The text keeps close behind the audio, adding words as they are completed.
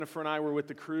Jennifer and I were with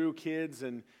the crew, kids,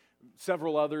 and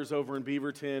several others over in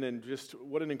Beaverton, and just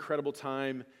what an incredible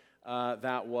time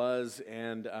that was,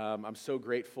 and I'm so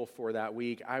grateful for that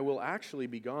week. I will actually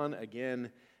be gone again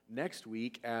next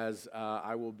week as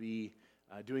I will be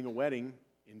doing a wedding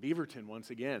in Beaverton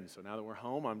once again. So now that we're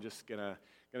home, I'm just gonna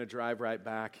drive right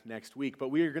back next week. But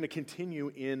we are going to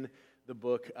continue in the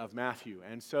book of Matthew.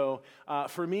 And so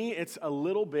for me, it's a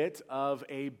little bit of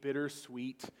a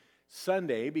bittersweet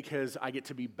Sunday because I get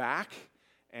to be back,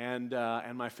 and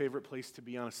my favorite place to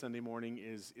be on a Sunday morning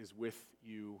is with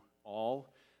you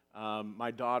all.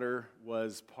 My daughter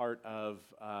was part of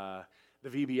the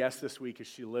VBS this week as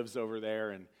she lives over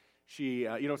there, and she,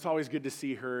 it's always good to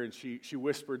see her, and she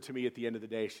whispered to me at the end of the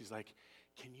day, she's like,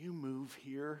 "Can you move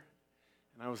here?"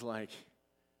 And I was like,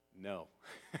 "No."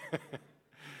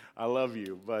 I love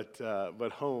you,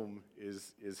 but home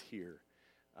is here.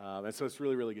 And so it's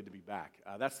really, really good to be back.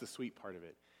 That's the sweet part of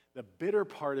it. The bitter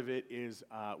part of it is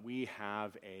we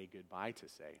have a goodbye to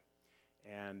say.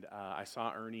 And I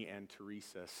saw Ernie and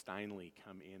Teresa Steinley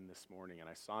come in this morning, and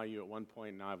I saw you at one point,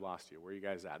 and now I've lost you. Where are you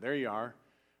guys at? There you are,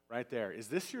 right there. Is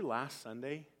this your last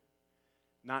Sunday?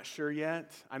 Not sure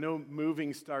yet. I know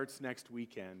moving starts next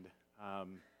weekend.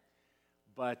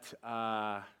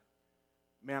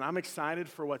 Man, I'm excited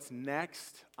for what's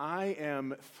next. I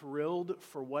am thrilled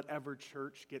for whatever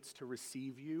church gets to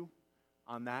receive you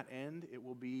on that end. It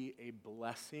will be a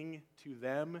blessing to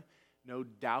them, no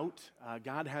doubt.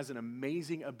 God has an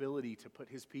amazing ability to put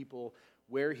his people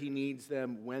where he needs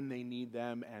them, when they need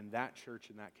them, and that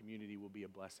church and that community will be a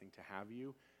blessing to have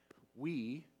you.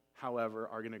 We, however,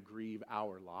 are going to grieve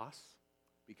our loss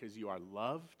because you are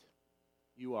loved,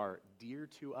 you are dear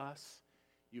to us.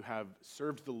 You have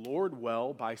served the Lord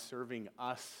well by serving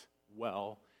us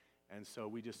well, and so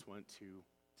we just want to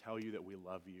tell you that we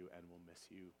love you and will miss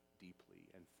you deeply,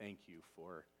 and thank you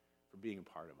for being a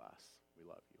part of us. We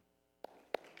love you.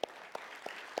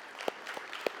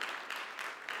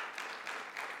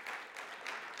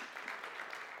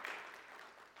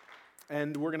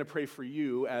 And we're going to pray for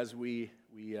you as we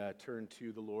turn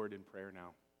to the Lord in prayer now.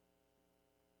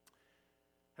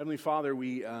 Heavenly Father,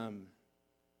 we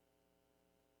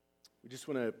just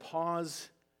want to pause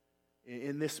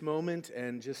in this moment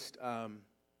and just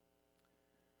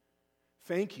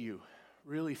thank you,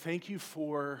 really thank you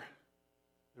for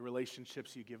the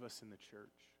relationships you give us in the church.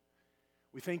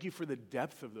 We thank you for the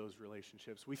depth of those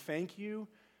relationships. We thank you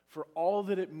for all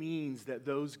that it means that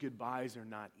those goodbyes are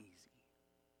not easy,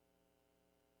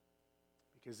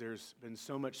 because there's been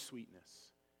so much sweetness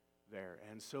there.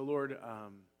 And so, Lord,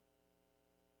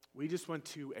 we just want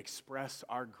to express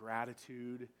our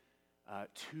gratitude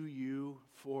to you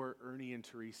for Ernie and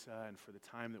Teresa and for the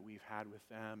time that we've had with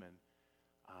them, and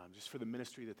just for the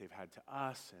ministry that they've had to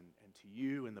us and to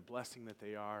you and the blessing that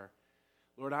they are.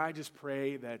 Lord, I just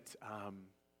pray that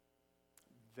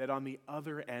that on the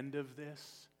other end of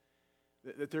this,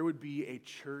 that there would be a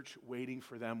church waiting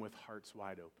for them with hearts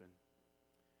wide open,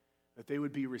 that they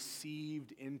would be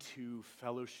received into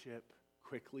fellowship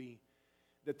quickly,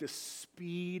 that the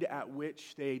speed at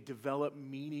which they develop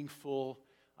meaningful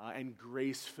and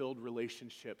grace-filled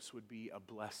relationships would be a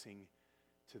blessing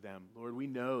to them. Lord, we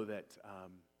know that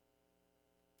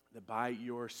by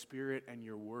your Spirit and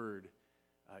your word,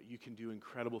 you can do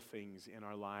incredible things in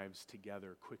our lives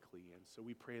together quickly. And so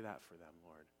we pray that for them,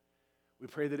 Lord. We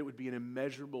pray that it would be an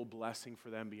immeasurable blessing for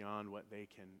them beyond what they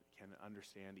can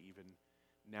understand even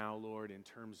now, Lord, in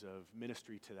terms of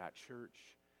ministry to that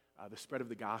church, the spread of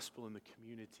the gospel in the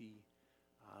community,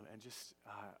 and just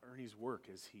Ernie's work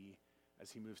as he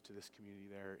moves to this community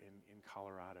there in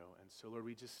Colorado. And so, Lord,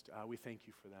 we thank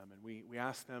you for them, and we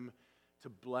ask them to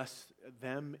bless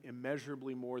them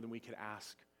immeasurably more than we could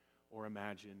ask or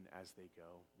imagine as they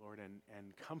go, Lord,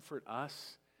 and comfort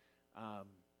us.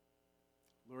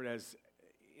 Lord, as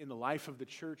in the life of the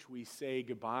church, we say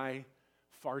goodbye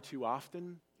far too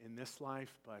often in this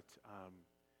life, but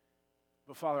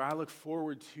Father, I look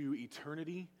forward to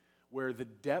eternity where the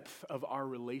depth of our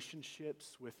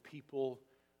relationships with people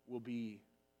will be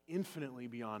infinitely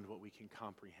beyond what we can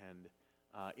comprehend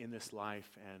in this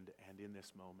life and in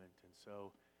this moment. And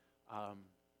so,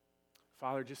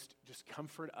 Father, just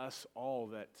comfort us all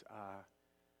that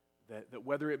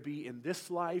whether it be in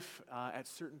this life at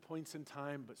certain points in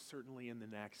time, but certainly in the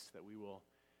next, that we will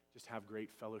just have great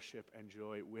fellowship and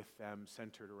joy with them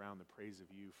centered around the praise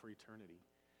of you for eternity.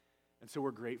 And so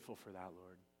we're grateful for that,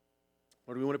 Lord.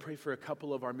 Lord, we want to pray for a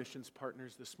couple of our missions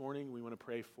partners this morning. We want to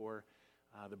pray for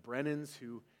the Brennans,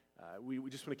 who we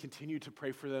just want to continue to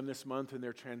pray for them this month in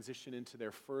their transition into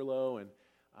their furlough. And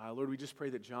Lord, we just pray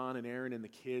that John and Aaron and the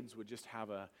kids would just have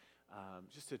a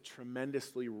just a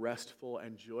tremendously restful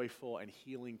and joyful and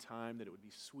healing time, that it would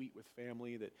be sweet with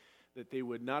family, that they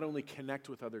would not only connect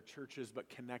with other churches, but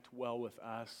connect well with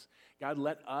us. God,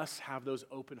 let us have those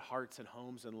open hearts and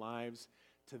homes and lives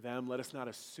to them. Let us not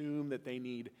assume that they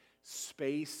need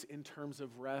space in terms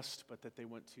of rest, but that they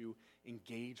want to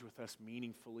engage with us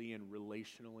meaningfully and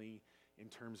relationally in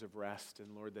terms of rest.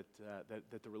 And Lord,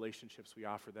 that the relationships we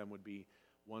offer them would be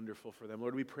wonderful for them.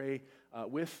 Lord, we pray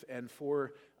with and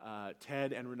for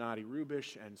Ted and Renati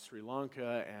Rubish and Sri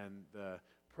Lanka and the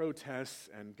protests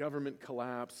and government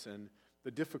collapse and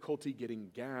the difficulty getting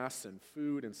gas and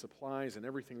food and supplies and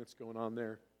everything that's going on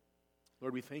there.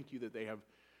 Lord, we thank you that they have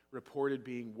reported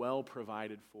being well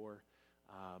provided for,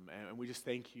 and we just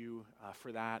thank you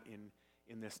for that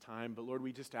in this time. But Lord,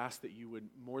 we just ask that you would,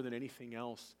 more than anything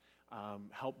else,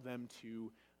 help them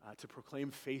to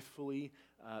proclaim faithfully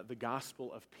the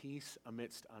gospel of peace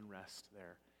amidst unrest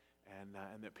there.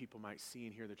 And that people might see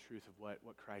and hear the truth of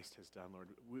what Christ has done, Lord.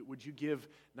 Would you give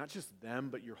not just them,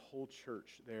 but your whole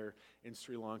church there in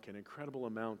Sri Lanka an incredible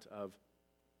amount of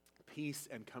peace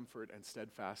and comfort and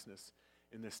steadfastness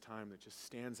in this time that just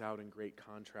stands out in great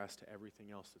contrast to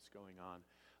everything else that's going on.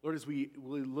 Lord, as we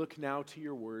look now to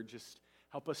your word, just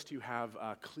help us to have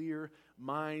clear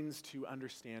minds to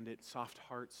understand it, soft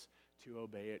hearts to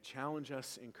obey it. Challenge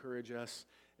us, encourage us,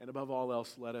 and above all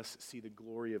else, let us see the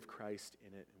glory of Christ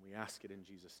in it. And we ask it in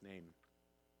Jesus' name.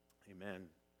 Amen.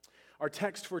 Our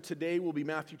text for today will be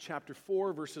Matthew chapter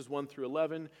 4, verses 1 through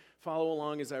 11. Follow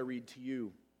along as I read to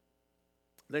you.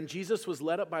 Then Jesus was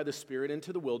led up by the Spirit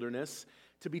into the wilderness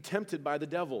to be tempted by the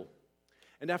devil.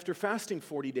 And after fasting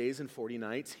 40 days and 40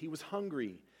 nights, he was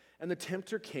hungry. And the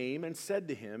tempter came and said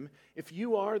to him, "If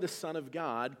you are the Son of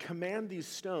God, command these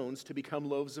stones to become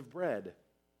loaves of bread."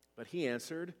 But he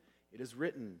answered, "It is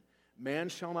written, man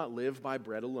shall not live by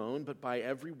bread alone, but by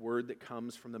every word that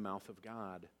comes from the mouth of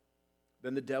God."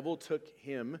 Then the devil took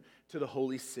him to the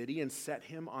holy city and set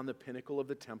him on the pinnacle of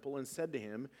the temple and said to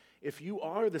him, "If you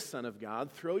are the Son of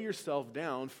God, throw yourself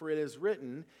down, for it is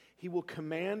written, he will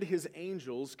command his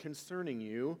angels concerning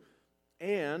you,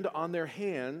 and on their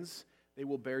hands they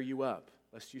will bear you up,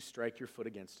 lest you strike your foot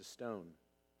against a stone."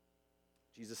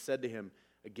 Jesus said to him,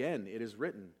 "Again, it is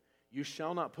written, you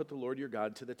shall not put the Lord your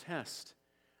God to the test."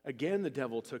 Again, the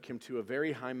devil took him to a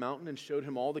very high mountain and showed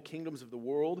him all the kingdoms of the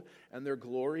world and their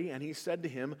glory. And he said to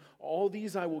him, "All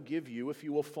these I will give you if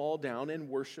you will fall down and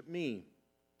worship me."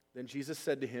 Then Jesus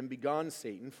said to him, "Begone,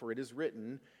 Satan, for it is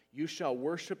written, you shall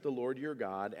worship the Lord your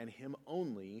God, and him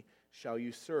only shall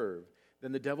you serve."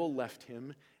 Then the devil left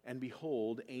him, and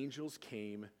behold, angels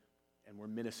came and were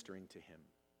ministering to him.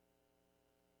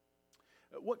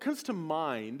 What comes to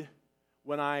mind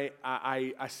when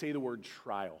I say the word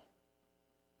trial?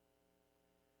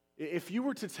 If you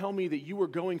were to tell me that you were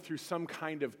going through some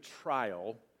kind of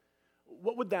trial,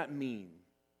 what would that mean?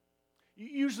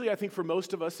 Usually, I think for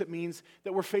most of us, it means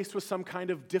that we're faced with some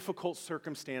kind of difficult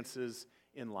circumstances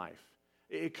in life.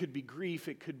 It could be grief,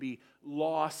 it could be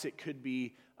loss, it could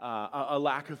be a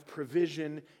lack of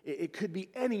provision, it could be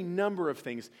any number of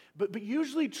things. But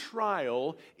usually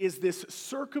trial is this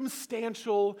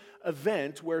circumstantial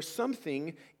event where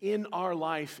something in our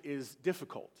life is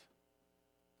difficult.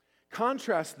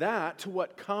 Contrast that to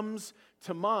what comes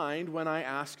to mind when I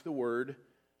ask the word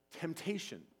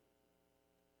temptation.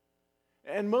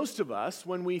 And most of us,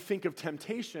 when we think of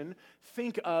temptation,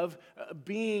 think of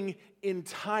being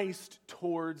enticed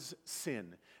towards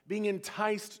sin, being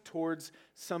enticed towards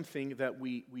something that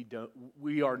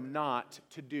we are not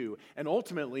to do, and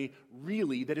ultimately,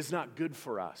 really, that is not good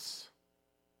for us.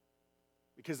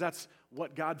 Because that's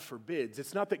what God forbids.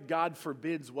 It's not that God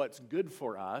forbids what's good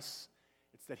for us,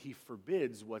 it's that he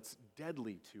forbids what's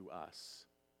deadly to us.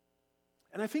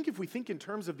 And I think if we think in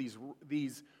terms of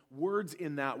these words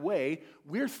in that way,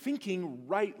 we're thinking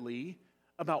rightly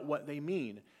about what they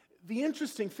mean. The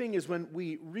interesting thing is when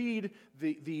we read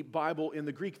the Bible in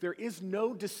the Greek, there is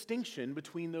no distinction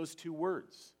between those two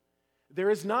words. There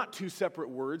is not two separate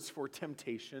words for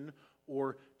temptation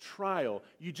or trial.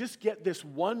 You just get this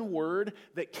one word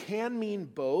that can mean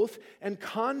both, and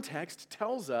context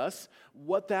tells us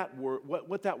what that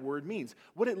word means.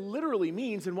 What it literally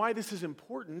means, and why this is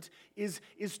important, is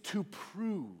to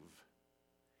prove.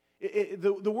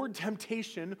 The word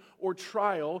temptation or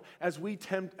trial, as we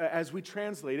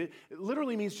translate it, it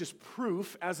literally means just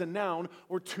proof as a noun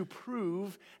or to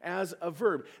prove as a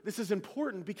verb. This is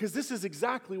important because this is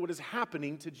exactly what is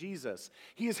happening to Jesus.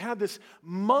 He has had this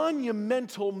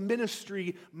monumental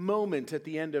ministry moment at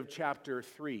the end of chapter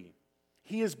 3.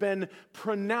 He has been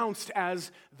pronounced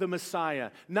as the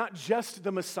Messiah, not just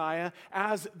the Messiah,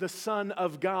 as the Son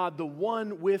of God, the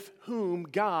one with whom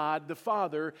God, the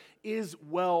Father, is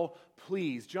well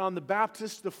pleased. John the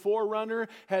Baptist, the forerunner,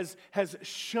 has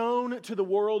shown to the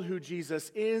world who Jesus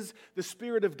is. The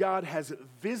Spirit of God has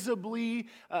visibly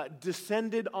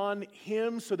descended on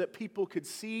him so that people could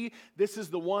see this is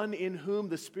the one in whom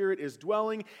the Spirit is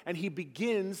dwelling, and he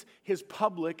begins his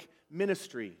public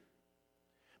ministry.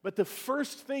 But the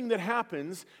first thing that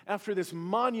happens after this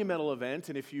monumental event,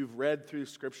 and if you've read through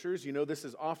scriptures, you know this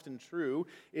is often true,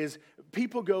 is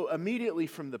people go immediately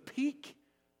from the peak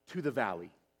to the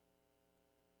valley.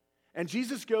 And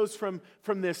Jesus goes from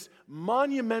this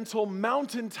monumental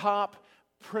mountaintop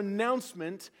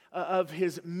pronouncement of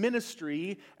his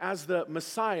ministry as the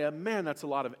Messiah. Man, that's a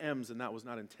lot of M's, and that was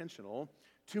not intentional.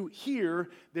 To here,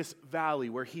 this valley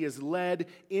where he is led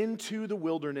into the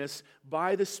wilderness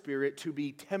by the Spirit to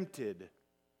be tempted,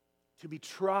 to be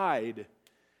tried,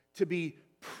 to be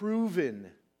proven.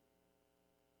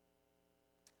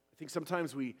 I think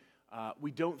sometimes we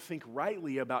don't think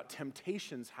rightly about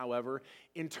temptations, however,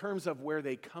 in terms of where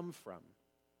they come from.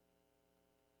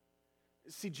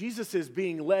 See, Jesus is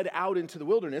being led out into the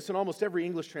wilderness, and almost every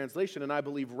English translation, and I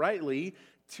believe rightly,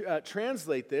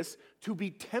 translate this to be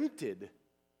tempted.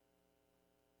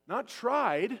 Not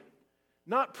tried,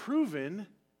 not proven,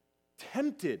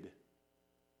 tempted.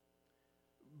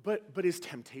 But is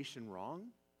temptation wrong?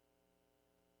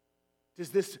 Does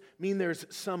this mean there's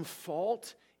some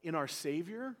fault in our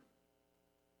Savior?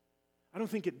 I don't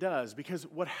think it does, because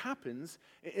what happens,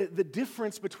 the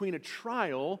difference between a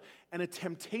trial and a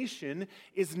temptation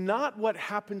is not what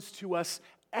happens to us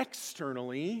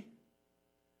externally,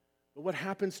 but what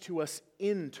happens to us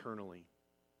internally.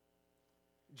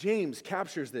 James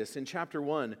captures this in chapter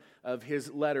 1 of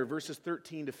his letter, verses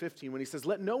 13 to 15, when he says,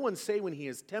 "Let no one say when he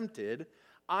is tempted,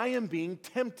 I am being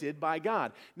tempted by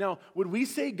God." Now, would we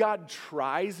say God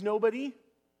tries nobody?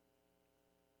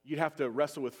 You'd have to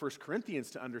wrestle with 1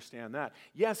 Corinthians to understand that.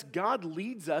 Yes, God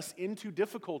leads us into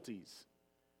difficulties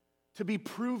to be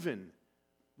proven.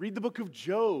 Read the book of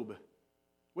Job.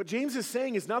 What James is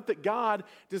saying is not that God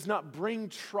does not bring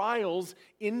trials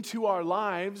into our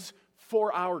lives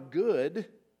for our good.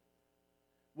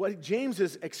 What James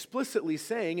is explicitly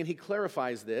saying, and he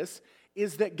clarifies this,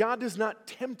 is that God does not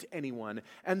tempt anyone,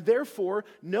 and therefore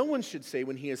no one should say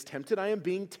when he is tempted, I am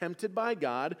being tempted by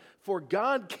God, for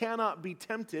God cannot be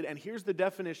tempted, and here's the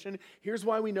definition, here's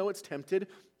why we know it's tempted,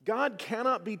 God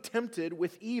cannot be tempted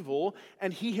with evil,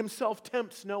 and he himself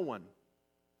tempts no one.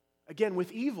 Again,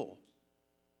 with evil.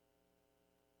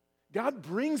 God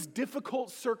brings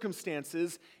difficult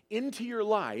circumstances into your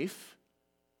life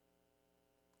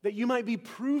that you might be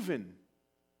proven.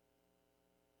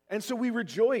 And so we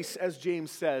rejoice, as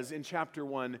James says in chapter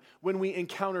 1, when we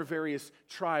encounter various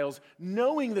trials,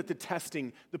 knowing that the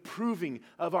testing, the proving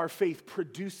of our faith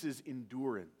produces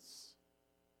endurance.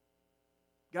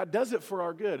 God does it for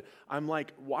our good. I'm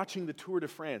like watching the Tour de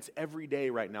France every day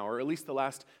right now, or at least the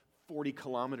last 40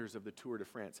 kilometers of the Tour de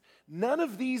France. None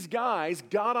of these guys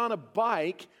got on a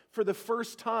bike for the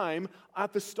first time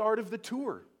at the start of the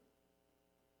tour.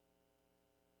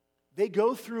 They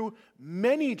go through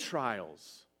many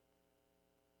trials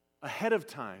ahead of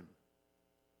time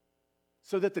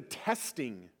so that the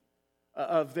testing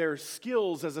of their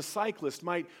skills as a cyclist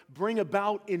might bring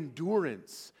about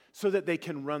endurance so that they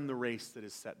can run the race that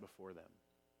is set before them.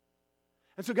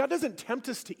 And so God doesn't tempt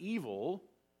us to evil.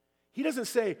 He doesn't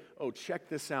say, oh, check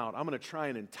this out. I'm going to try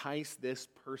and entice this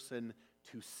person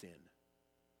to sin.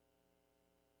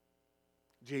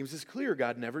 James is clear.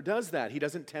 God never does that. He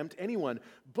doesn't tempt anyone.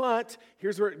 But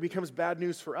here's where it becomes bad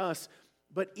news for us.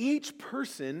 But each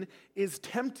person is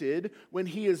tempted when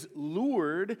he is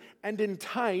lured and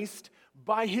enticed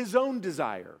by his own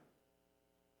desire.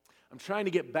 I'm trying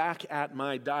to get back at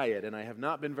my diet, and I have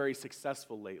not been very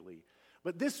successful lately.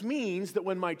 But this means that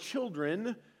when my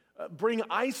children bring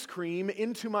ice cream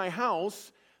into my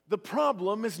house, the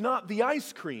problem is not the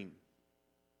ice cream.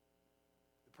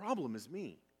 The problem is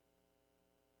me.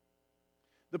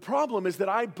 The problem is that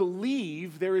I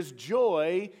believe there is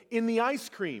joy in the ice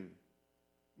cream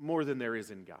more than there is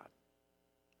in God.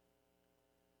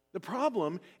 The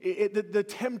problem, the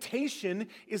temptation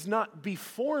is not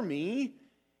before me,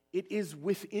 it is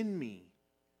within me.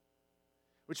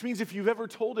 Which means if you've ever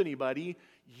told anybody,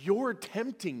 you're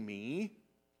tempting me,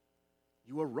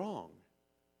 you are wrong.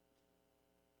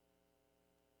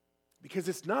 Because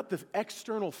it's not the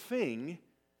external thing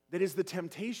that is the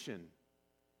temptation.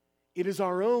 It is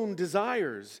our own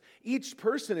desires. Each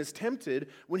person is tempted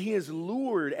when he is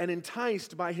lured and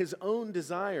enticed by his own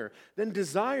desire. Then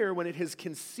desire, when it has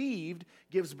conceived,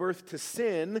 gives birth to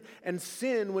sin, and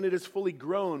sin, when it is fully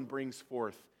grown, brings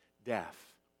forth death.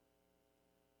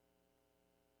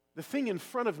 The thing in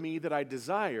front of me that I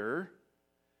desire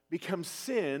becomes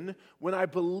sin when I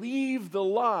believe the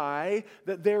lie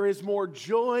that there is more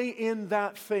joy in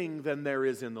that thing than there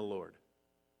is in the Lord.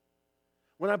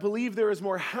 When I believe there is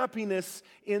more happiness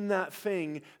in that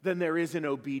thing than there is in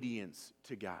obedience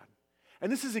to God.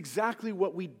 And this is exactly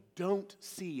what we don't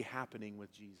see happening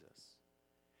with Jesus.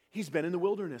 He's been in the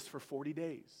wilderness for 40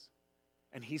 days,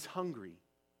 and he's hungry.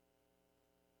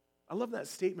 I love that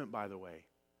statement, by the way.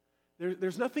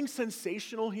 There's nothing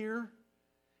sensational here.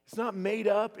 It's not made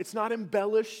up. It's not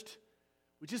embellished.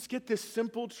 We just get this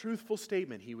simple, truthful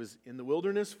statement. He was in the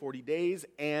wilderness 40 days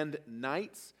and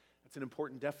nights. That's an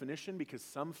important definition because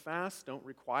some fasts don't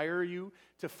require you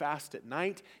to fast at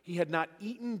night. He had not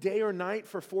eaten day or night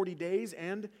for 40 days,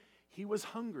 and he was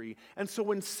hungry. And so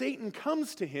when Satan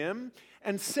comes to him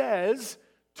and says,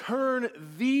 "Turn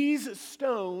these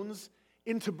stones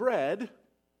into bread,"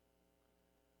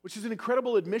 which is an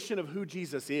incredible admission of who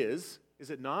Jesus is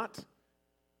it not?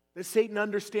 That Satan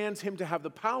understands him to have the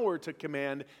power to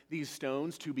command these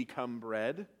stones to become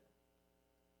bread.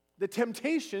 The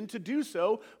temptation to do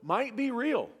so might be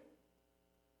real.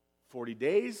 40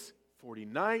 days, 40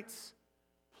 nights,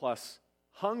 plus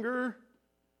hunger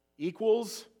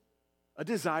equals a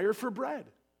desire for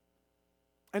bread.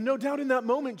 And no doubt in that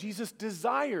moment, Jesus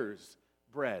desires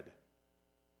bread.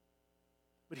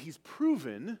 But he's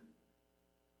proven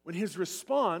when his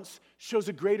response shows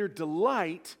a greater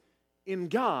delight in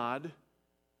God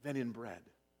than in bread.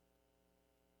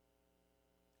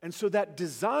 And so that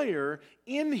desire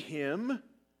in him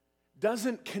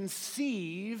doesn't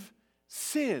conceive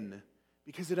sin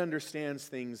because it understands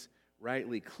things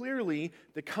rightly. Clearly,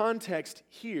 the context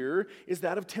here is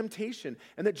that of temptation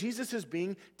and that Jesus is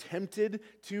being tempted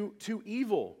to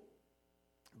evil.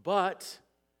 But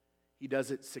he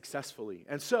does it successfully.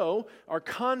 And so, our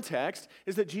context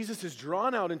is that Jesus is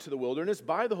drawn out into the wilderness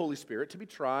by the Holy Spirit to be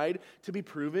tried, to be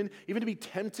proven, even to be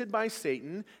tempted by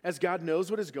Satan, as God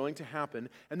knows what is going to happen.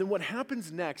 And then what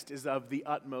happens next is of the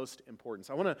utmost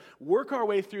importance. I want to work our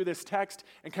way through this text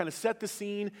and kind of set the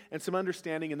scene and some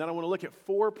understanding, and then I want to look at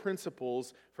 4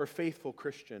 principles for faithful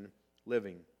Christian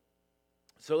living.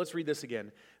 So let's read this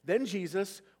again. Then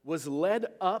Jesus was led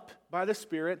up by the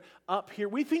Spirit up here.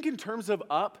 We think in terms of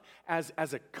up as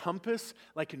a compass,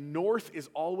 like north is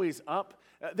always up.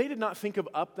 They did not think of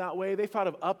up that way. They thought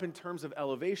of up in terms of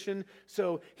elevation.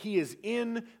 So he is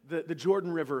in the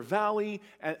Jordan River Valley,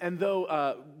 and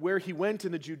though where he went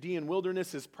in the Judean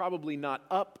wilderness is probably not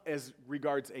up as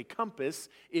regards a compass,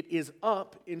 it is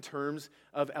up in terms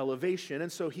of elevation.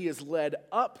 And so he is led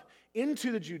up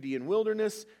into the Judean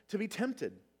wilderness to be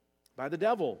tempted by the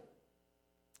devil.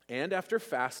 And after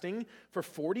fasting for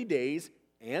 40 days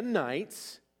and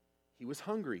nights, he was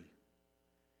hungry.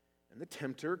 And the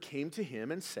tempter came to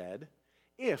him and said,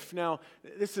 if. Now,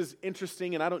 this is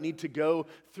interesting, and I don't need to go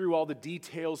through all the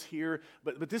details here,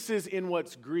 but this is in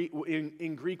what's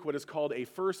in Greek what is called a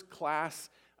first-class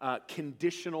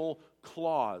conditional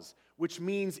clause, which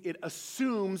means it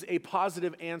assumes a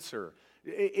positive answer.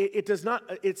 It does not.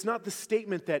 It's not the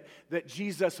statement that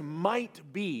Jesus might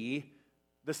be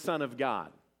the Son of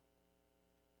God.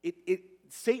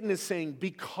 Satan is saying,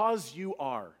 because you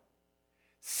are,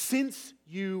 since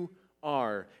you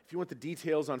are. If you want the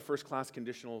details on first-class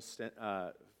conditional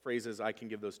phrases, I can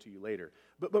give those to you later.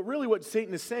 But really what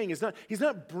Satan is saying is he's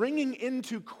not bringing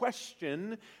into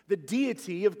question the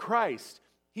deity of Christ.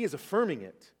 He is affirming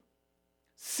it.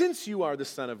 Since you are the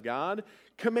Son of God,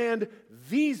 command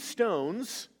these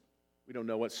stones. We don't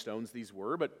know what stones these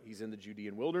were, but he's in the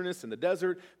Judean wilderness, in the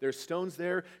desert. There's stones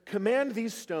there. Command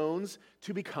these stones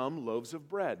to become loaves of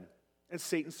bread. And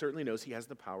Satan certainly knows he has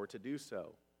the power to do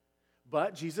so.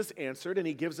 But Jesus answered, and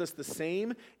he gives us the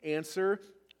same answer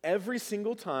every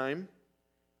single time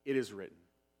it is written.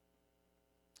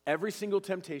 Every single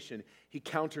temptation, he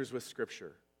counters with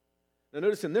Scripture. Now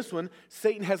notice in this one,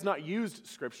 Satan has not used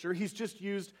Scripture, he's just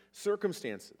used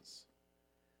circumstances.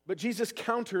 But Jesus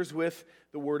counters with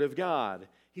the Word of God.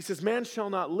 He says, man shall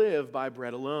not live by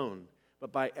bread alone,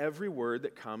 but by every word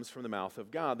that comes from the mouth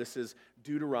of God. This is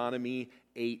Deuteronomy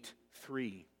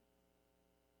 8:3.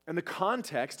 And the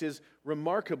context is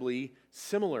remarkably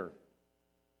similar.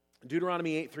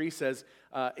 Deuteronomy 8:3 says,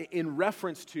 in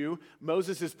reference to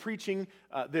Moses is preaching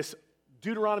this.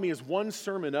 Deuteronomy is one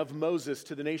sermon of Moses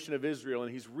to the nation of Israel,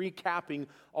 and he's recapping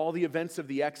all the events of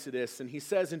the Exodus. And he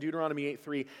says in Deuteronomy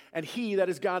 8:3, and he, that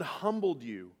is God, humbled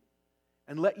you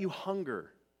and let you hunger,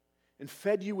 and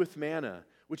fed you with manna,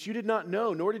 which you did not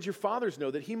know, nor did your fathers know,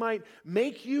 that he might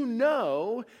make you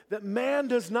know that man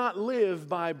does not live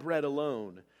by bread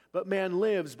alone, but man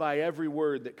lives by every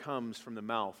word that comes from the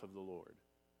mouth of the Lord.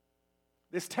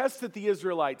 This test that the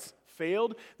Israelites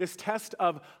failed, this test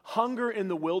of hunger in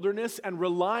the wilderness and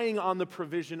relying on the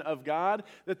provision of God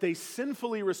that they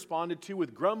sinfully responded to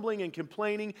with grumbling and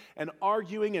complaining and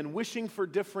arguing and wishing for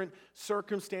different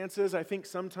circumstances. I think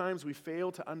sometimes we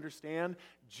fail to understand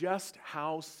just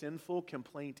how sinful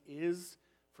complaint is.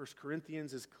 1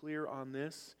 Corinthians is clear on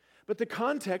this. But the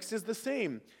context is the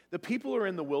same. The people are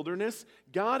in the wilderness,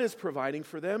 God is providing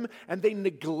for them, and they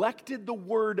neglected the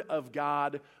word of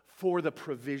God for the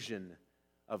provision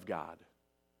of God.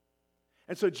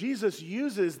 And so Jesus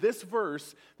uses this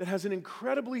verse that has an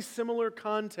incredibly similar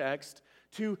context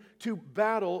to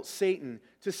battle Satan,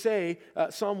 to say,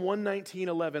 Psalm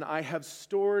 119:11, I have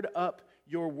stored up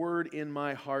your word in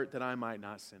my heart that I might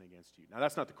not sin against you. Now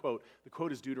that's not the quote. The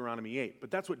quote is Deuteronomy 8,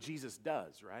 but that's what Jesus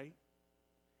does, right?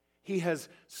 He has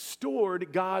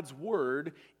stored God's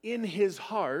word in his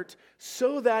heart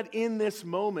so that in this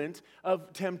moment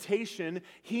of temptation,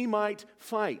 he might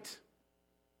fight.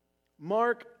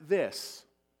 Mark this.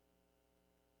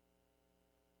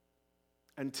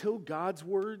 Until God's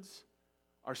words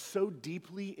are so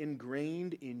deeply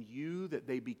ingrained in you that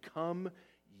they become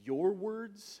your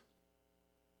words,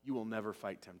 you will never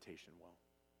fight temptation well.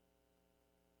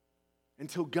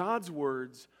 Until God's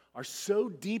words are so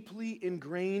deeply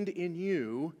ingrained in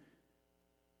you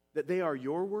that they are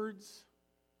your words,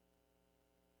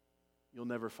 you'll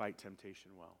never fight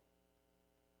temptation well.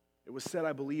 It was said,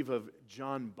 I believe, of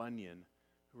John Bunyan,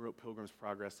 who wrote Pilgrim's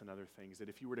Progress and other things, that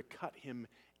if you were to cut him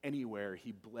anywhere,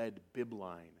 he bled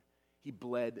bibline. He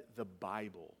bled the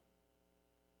Bible.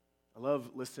 I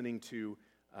love listening to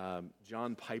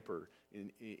John Piper,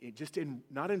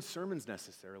 not in sermons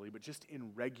necessarily, but just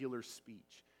in regular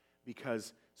speech,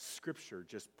 because Scripture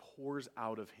just pours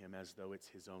out of him as though it's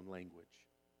his own language.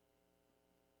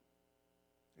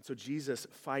 And so Jesus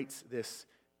fights this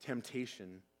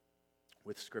temptation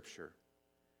with Scripture.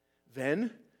 Then,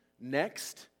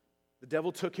 next, the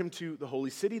devil took him to the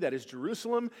holy city, that is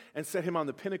Jerusalem, and set him on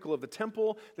the pinnacle of the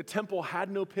temple. The temple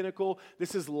had no pinnacle.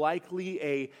 This is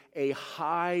likely a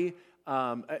high,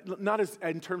 not as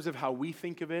in terms of how we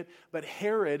think of it, but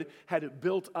Herod had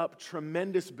built up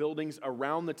tremendous buildings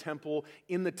around the temple,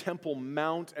 in the Temple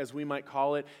Mount, as we might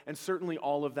call it, and certainly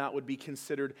all of that would be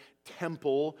considered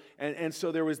temple. And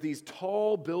so there was these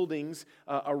tall buildings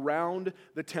around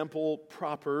the temple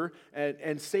proper,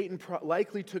 and Satan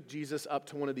likely took Jesus up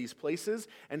to one of these places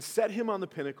and set him on the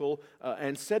pinnacle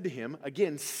and said to him,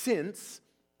 again, since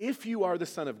if you are the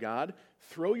Son of God,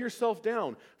 throw yourself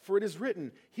down, for it is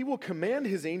written, he will command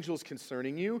his angels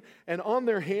concerning you, and on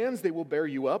their hands they will bear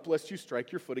you up, lest you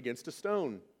strike your foot against a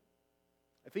stone.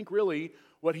 I think really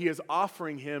what he is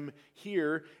offering him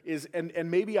here is, and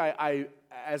maybe I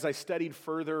as I studied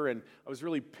further, and I was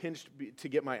really pinched to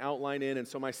get my outline in, and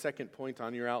so my second point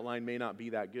on your outline may not be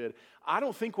that good. I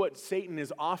don't think what Satan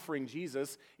is offering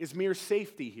Jesus is mere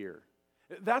safety here.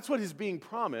 That's what is being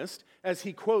promised as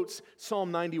he quotes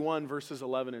Psalm 91, verses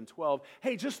 11 and 12.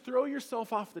 Hey, just throw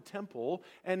yourself off the temple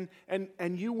and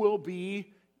you'll be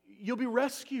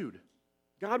rescued.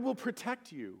 God will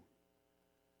protect you.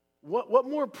 What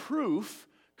more proof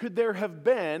could there have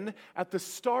been at the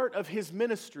start of his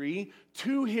ministry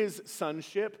to his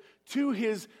sonship, to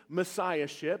his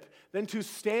messiahship, than to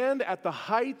stand at the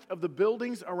height of the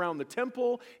buildings around the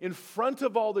temple in front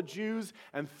of all the Jews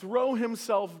and throw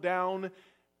himself down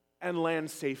and land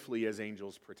safely as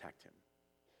angels protect him?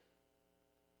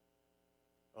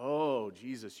 Oh,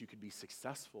 Jesus, you could be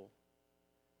successful.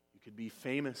 You could be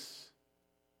famous.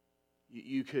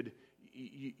 You could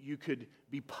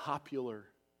be popular.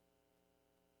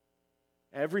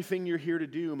 Everything you're here to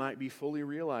do might be fully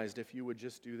realized if you would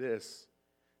just do this.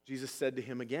 Jesus said to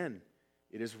him again,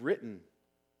 it is written,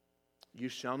 you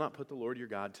shall not put the Lord your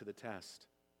God to the test.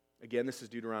 Again, this is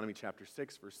Deuteronomy chapter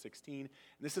 6, verse 16. And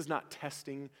this is not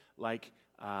testing like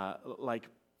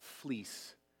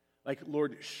fleece. Like,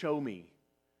 Lord, show me.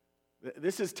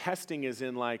 This is testing as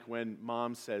in like when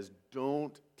mom says,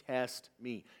 don't test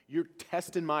me. You're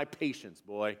testing my patience,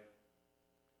 boy.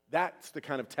 That's the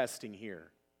kind of testing here.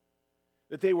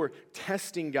 That they were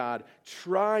testing God,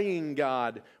 trying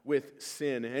God with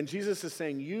sin. And Jesus is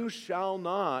saying, you shall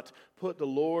not put the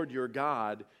Lord your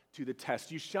God to the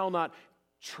test. You shall not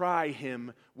try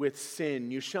him with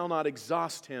sin. You shall not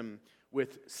exhaust him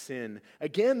with sin.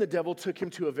 Again, the devil took him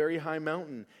to a very high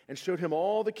mountain and showed him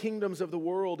all the kingdoms of the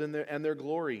world and their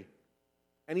glory.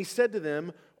 And he said to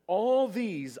them, All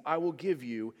these I will give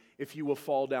you if you will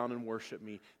fall down and worship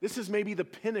me. This is maybe the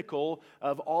pinnacle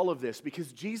of all of this,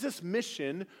 because Jesus'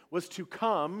 mission was to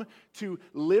come to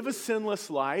live a sinless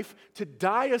life, to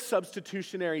die a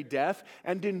substitutionary death,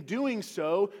 and in doing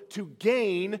so, to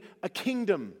gain a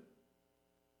kingdom.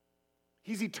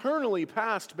 He's eternally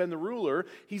past been the ruler.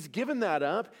 He's given that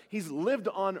up. He's lived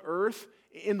on earth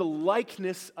in the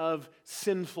likeness of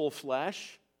sinful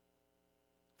flesh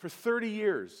for 30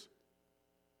 years.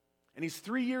 And he's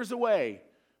 3 years away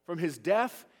from his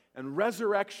death and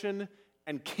resurrection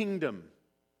and kingdom.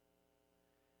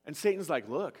 And Satan's like,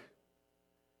 look,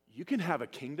 you can have a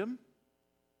kingdom.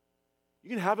 You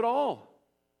can have it all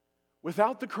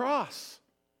without the cross.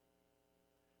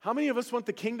 How many of us want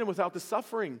the kingdom without the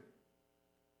suffering?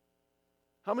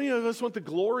 How many of us want the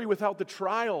glory without the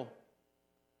trial?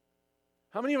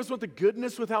 How many of us want the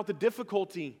goodness without the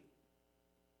difficulty?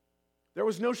 There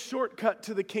was no shortcut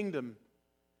to the kingdom.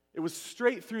 It was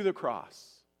straight through the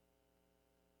cross.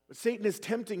 But Satan is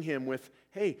tempting him with,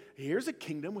 hey, here's a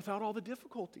kingdom without all the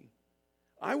difficulty.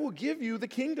 I will give you the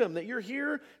kingdom that you're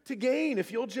here to gain if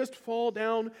you'll just fall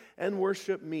down and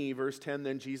worship me. Verse 10,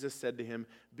 then Jesus said to him,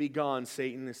 "Begone,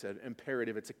 Satan." It's an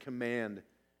imperative, it's a command.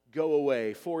 "Go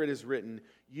away, for it is written,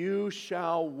 you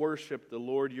shall worship the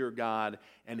Lord your God,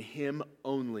 and him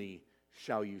only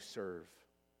shall you serve."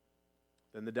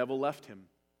 Then the devil left him.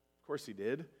 Of course he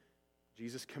did.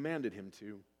 Jesus commanded him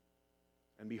to.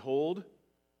 And behold,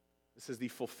 this is the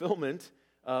fulfillment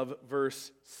of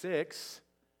verse 6,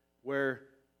 where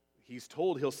he's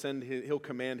told he'll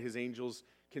command his angels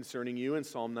concerning you in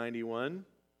Psalm 91.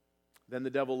 Then the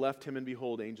devil left him, and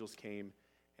behold, angels came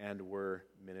and were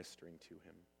ministering to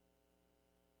him.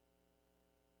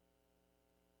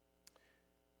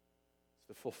 It's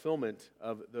the fulfillment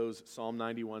of those Psalm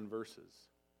 91 verses.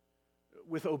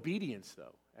 With obedience,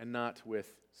 though, and not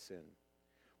with sin.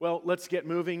 Well, let's get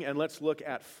moving and let's look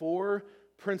at 4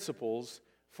 principles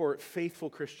for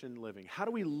faithful Christian living. How do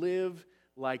we live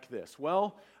like this?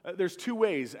 Well, there's 2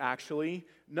 ways, actually.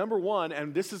 Number 1,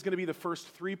 and this is going to be the first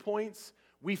 3 points,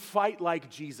 we fight like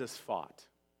Jesus fought.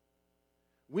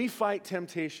 We fight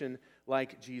temptation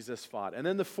like Jesus fought. And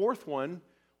then the 4th one,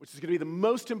 which is going to be the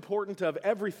most important of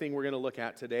everything we're going to look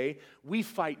at today, we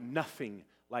fight nothing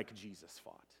like Jesus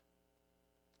fought.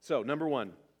 So, number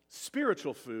 1,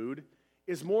 spiritual food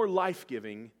is more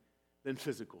life-giving than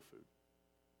physical food.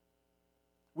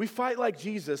 We fight like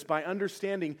Jesus by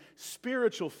understanding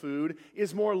spiritual food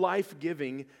is more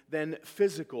life-giving than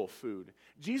physical food.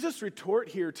 Jesus' retort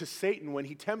here to Satan when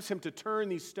he tempts him to turn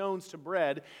these stones to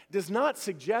bread does not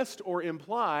suggest or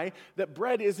imply that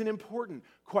bread isn't important.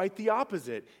 Quite the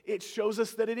opposite. It shows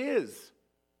us that it is.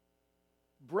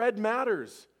 Bread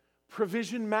matters.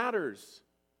 Provision matters.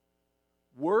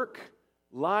 Work,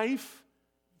 life,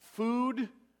 food,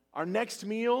 our next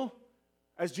meal,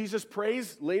 as Jesus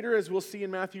prays later, as we'll see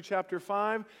in Matthew chapter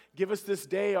 5, give us this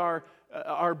day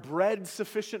our bread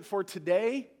sufficient for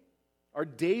today, our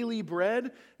daily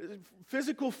bread.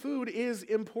 Physical food is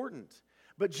important,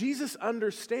 but Jesus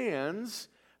understands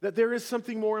that there is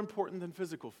something more important than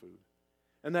physical food,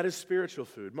 and that is spiritual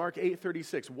food. Mark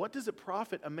 8:36, what does it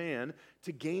profit a man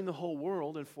to gain the whole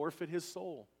world and forfeit his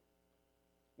soul?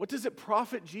 What does it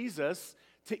profit Jesus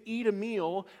to eat a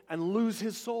meal and lose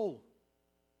his soul?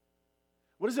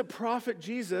 What does it profit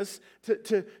Jesus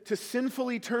to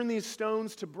sinfully turn these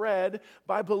stones to bread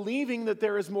by believing that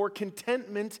there is more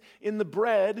contentment in the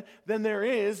bread than there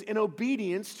is in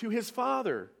obedience to his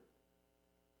Father?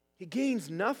 He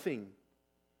gains nothing.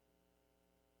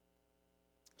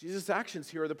 Jesus' actions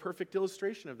here are the perfect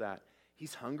illustration of that.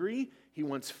 He's hungry, he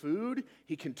wants food,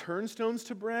 he can turn stones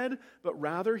to bread, but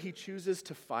rather he chooses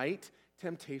to fight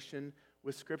temptation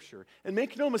with Scripture. And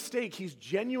make no mistake, he's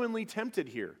genuinely tempted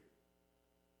here.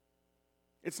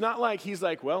 It's not like he's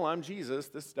like, well, I'm Jesus,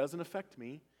 this doesn't affect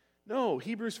me. No,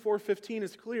 Hebrews 4:15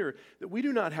 is clear that we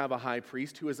do not have a high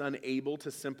priest who is unable to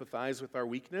sympathize with our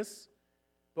weakness,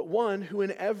 but one who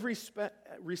in every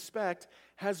respect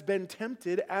has been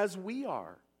tempted as we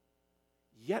are,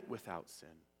 yet without sin.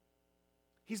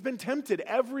 He's been tempted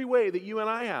every way that you and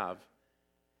I have.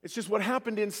 It's just what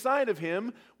happened inside of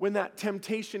him when that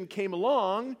temptation came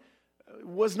along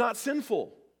was not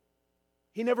sinful.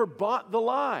 He never bought the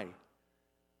lie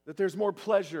that there's more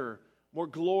pleasure, more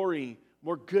glory,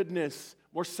 more goodness,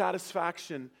 more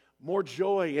satisfaction, more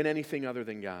joy in anything other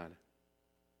than God.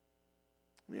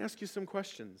 Let me ask you some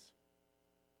questions.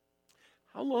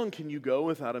 How long can you go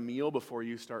without a meal before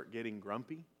you start getting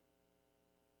grumpy?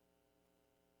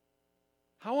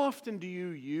 How often do you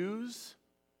use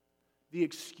the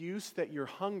excuse that you're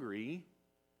hungry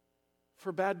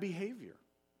for bad behavior?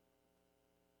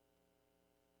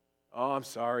 Oh, I'm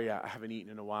sorry, I haven't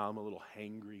eaten in a while. I'm a little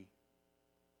hangry.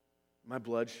 My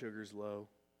blood sugar's low.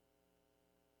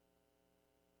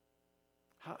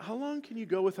 How long can you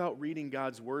go without reading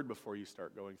God's word before you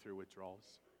start going through withdrawals?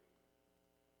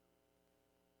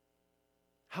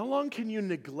 How long can you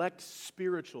neglect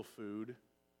spiritual food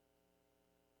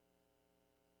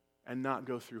and not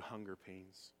go through hunger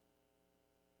pains?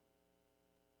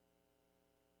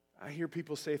 I hear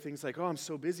people say things like, oh, I'm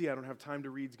so busy, I don't have time to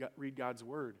read God's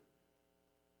word.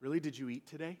 Really? Did you eat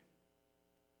today?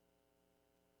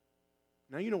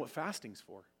 Now you know what fasting's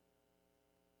for.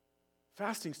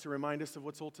 Fasting's to remind us of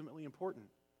what's ultimately important.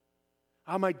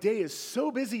 My day is so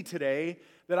busy today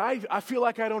that I feel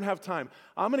like I don't have time.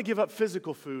 I'm going to give up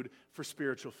physical food for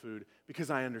spiritual food because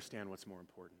I understand what's more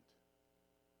important.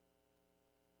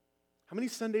 How many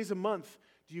Sundays a month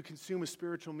do you consume a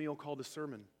spiritual meal called a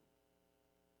sermon?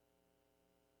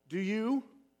 Do you?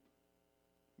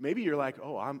 Maybe you're like,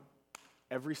 oh, I'm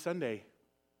every Sunday.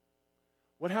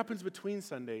 What happens between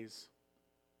Sundays?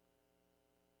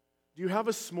 Do you have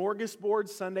a smorgasbord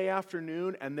Sunday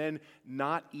afternoon and then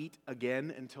not eat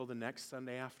again until the next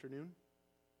Sunday afternoon?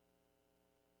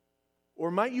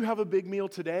 Or might you have a big meal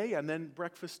today and then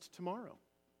breakfast tomorrow?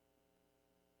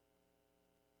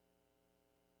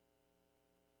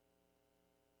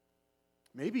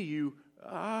 Maybe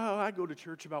I go to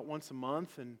church about once a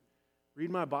month and read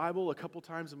my Bible a couple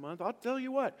times a month. I'll tell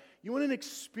you what, you want an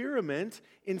experiment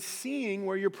in seeing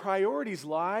where your priorities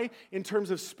lie in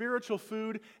terms of spiritual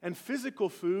food and physical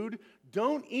food.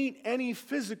 Don't eat any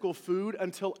physical food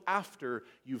until after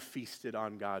you've feasted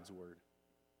on God's word.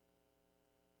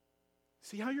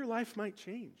 See how your life might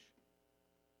change.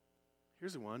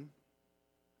 Here's one.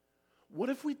 What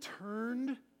if we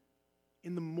turned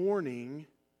in the morning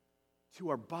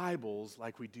to our Bibles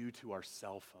like we do to our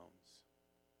cell phones?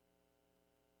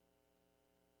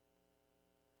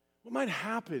 What might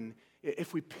happen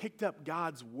if we picked up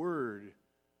God's word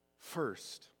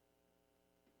first?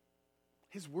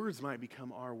 His words might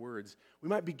become our words. We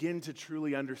might begin to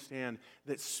truly understand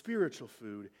that spiritual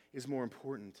food is more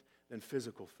important than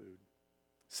physical food.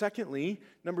 Secondly,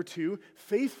 number 2,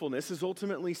 faithfulness is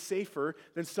ultimately safer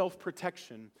than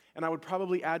self-protection. And I would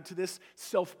probably add to this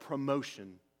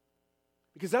self-promotion.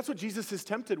 Because that's what Jesus is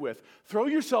tempted with. Throw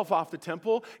yourself off the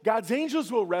temple. God's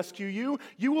angels will rescue you.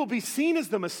 You will be seen as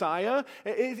the Messiah.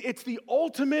 It's the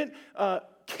ultimate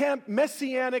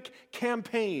messianic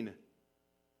campaign.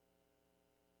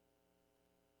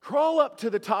 Crawl up to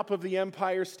the top of the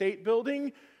Empire State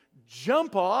Building,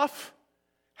 jump off,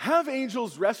 have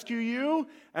angels rescue you,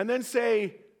 and then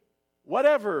say,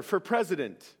 whatever, for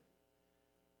president.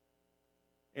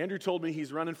 Andrew told me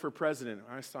he's running for president.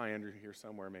 I saw Andrew here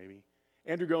somewhere maybe.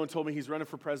 Andrew Goen told me he's running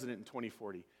for president in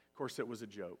 2040. Of course, it was a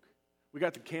joke. We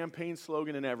got the campaign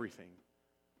slogan and everything.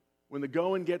 When the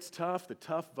going gets tough, the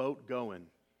tough vote going.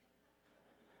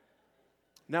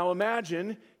 Now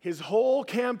imagine his whole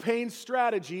campaign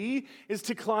strategy is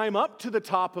to climb up to the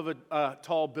top of a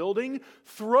tall building,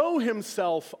 throw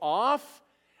himself off,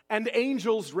 and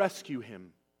angels rescue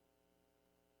him.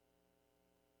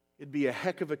 It'd be a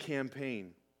heck of a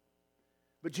campaign.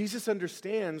 But Jesus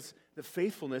understands that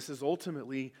faithfulness is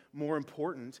ultimately more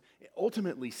important,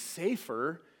 ultimately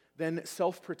safer than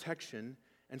self-protection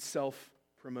and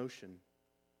self-promotion.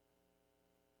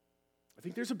 I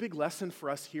think there's a big lesson for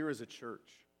us here as a church.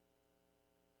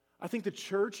 I think the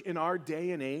church in our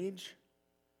day and age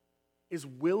is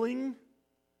willing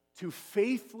to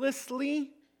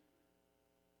faithlessly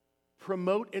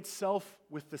promote itself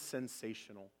with the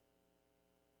sensational,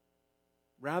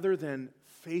 rather than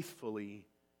faithfully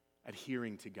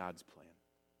adhering to God's plan.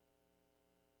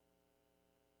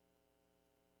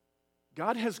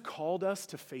 God has called us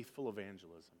to faithful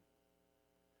evangelism.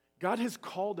 God has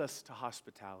called us to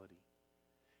hospitality.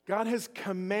 God has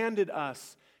commanded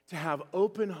us to have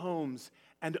open homes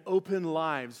and open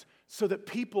lives so that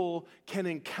people can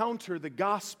encounter the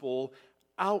gospel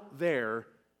out there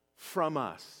from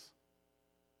us.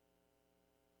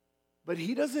 But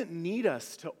He doesn't need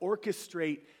us to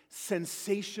orchestrate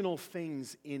sensational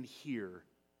things in here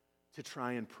to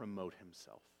try and promote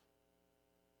Himself.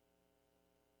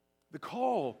 The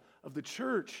call of the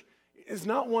church is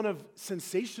not one of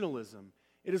sensationalism.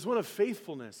 It is one of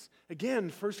faithfulness.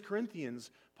 Again, 1 Corinthians,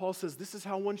 Paul says this is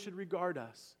how one should regard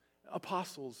us.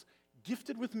 Apostles,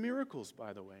 gifted with miracles,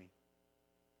 by the way,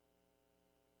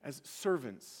 as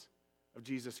servants of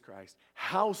Jesus Christ.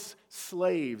 House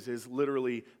slaves is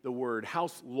literally the word.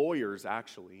 House lawyers,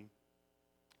 actually.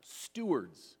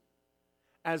 Stewards.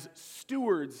 As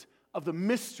stewards of the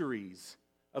mysteries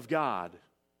of God.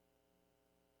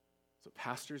 That's what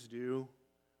pastors do.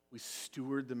 We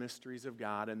steward the mysteries of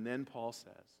God. And then Paul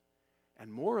says,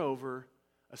 and moreover,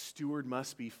 a steward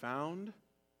must be found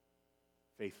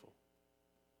faithful.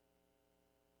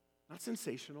 Not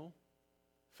sensational,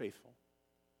 faithful.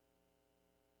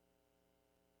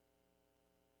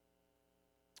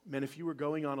 Men, if you were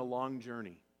going on a long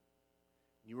journey,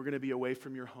 you were going to be away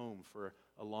from your home for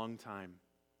a long time,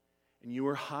 and you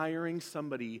were hiring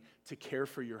somebody to care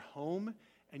for your home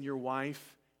and your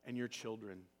wife and your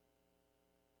children,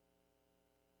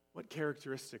 what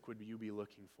characteristic would you be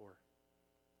looking for?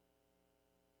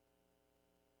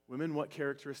 Women, what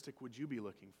characteristic would you be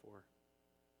looking for?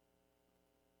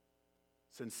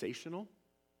 Sensational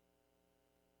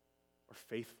or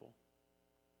faithful?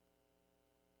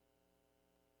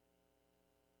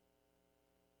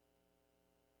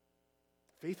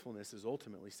 Faithfulness is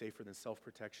ultimately safer than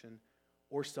self-protection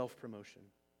or self-promotion.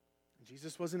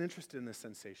 Jesus wasn't interested in the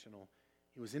sensational.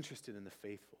 He was interested in the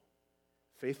faithful.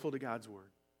 Faithful to God's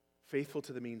word. Faithful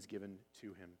to the means given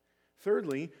to him.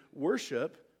 Thirdly,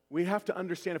 worship, we have to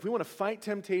understand, if we want to fight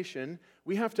temptation,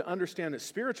 we have to understand that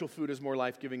spiritual food is more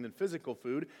life-giving than physical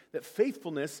food, that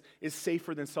faithfulness is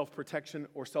safer than self-protection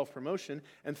or self-promotion,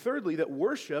 and thirdly, that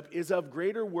worship is of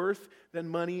greater worth than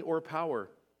money or power.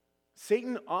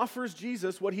 Satan offers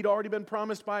Jesus what he'd already been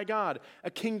promised by God, a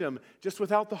kingdom, just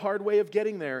without the hard way of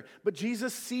getting there. But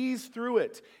Jesus sees through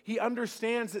it. He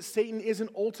understands that Satan isn't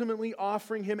ultimately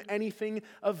offering him anything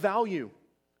of value.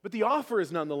 But the offer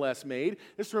is nonetheless made.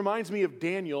 This reminds me of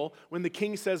Daniel when the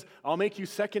king says, I'll make you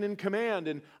second in command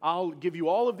and I'll give you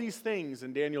all of these things.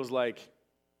 And Daniel's like,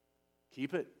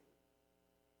 keep it.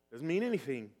 Doesn't mean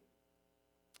anything.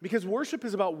 Because worship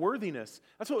is about worthiness.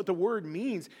 That's what the word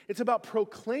means. It's about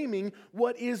proclaiming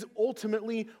what is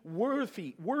ultimately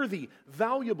worthy,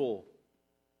 valuable.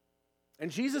 And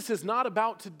Jesus is not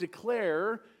about to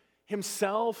declare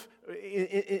himself,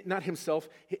 not himself,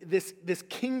 this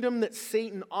kingdom that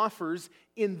Satan offers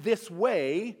in this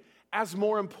way as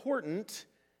more important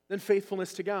than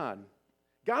faithfulness to God.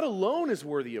 God alone is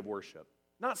worthy of worship,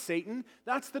 not Satan.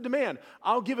 That's the demand.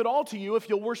 I'll give it all to you if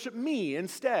you'll worship me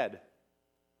instead.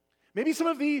 Maybe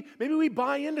we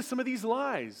buy into some of these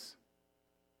lies.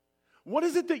 What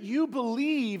is it that you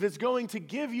believe is going to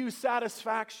give you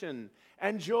satisfaction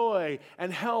and joy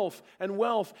and health and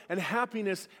wealth and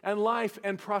happiness and life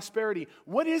and prosperity?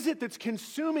 What is it that's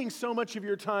consuming so much of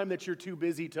your time that you're too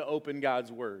busy to open God's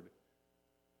word?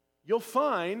 You'll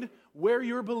find where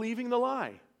you're believing the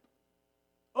lie.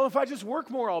 Oh, if I just work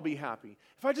more, I'll be happy.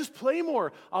 If I just play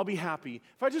more, I'll be happy.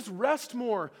 If I just rest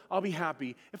more, I'll be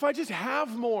happy. If I just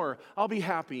have more, I'll be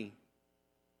happy.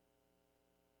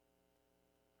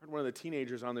 I heard one of the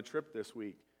teenagers on the trip this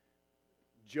week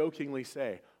jokingly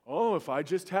say, oh, if I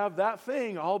just have that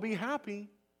thing, I'll be happy.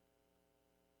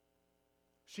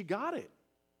 She got it.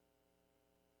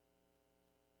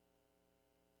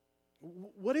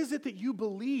 What is it that you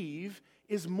believe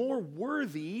is more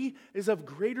worthy, is of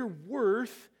greater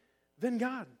worth than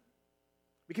God?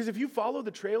 Because if you follow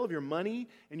the trail of your money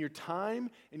and your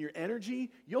time and your energy,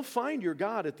 you'll find your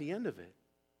God at the end of it.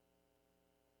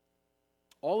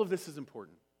 All of this is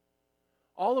important.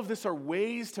 All of this are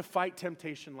ways to fight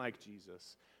temptation like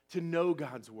Jesus, to know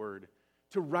God's word,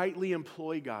 to rightly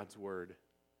employ God's word.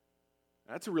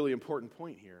 That's a really important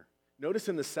point here. Notice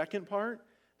in the second part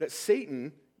that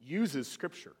Satan uses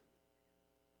Scripture.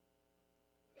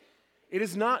 It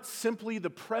is not simply the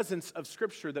presence of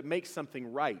Scripture that makes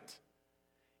something right.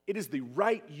 It is the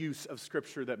right use of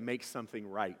Scripture that makes something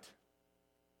right.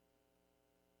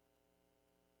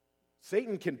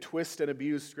 Satan can twist and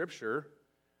abuse Scripture.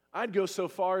 I'd go so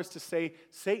far as to say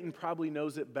Satan probably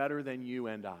knows it better than you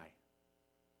and I.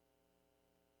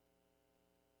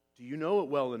 Do you know it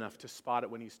well enough to spot it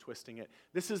when he's twisting it?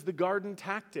 This is the garden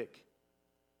tactic.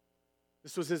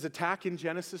 This was his attack in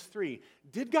Genesis 3.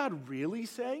 Did God really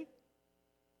say?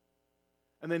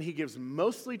 And then he gives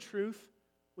mostly truth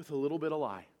with a little bit of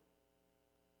lie.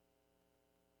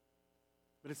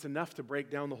 But it's enough to break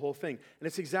down the whole thing. And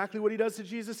it's exactly what he does to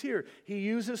Jesus here. He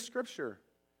uses Scripture.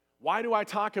 Why do I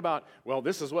talk about, well,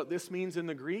 this is what this means in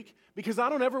the Greek? Because I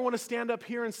don't ever want to stand up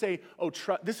here and say, oh,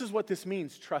 this is what this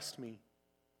means, trust me.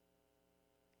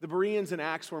 The Bereans and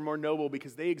Acts were more noble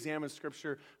because they examined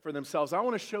Scripture for themselves. I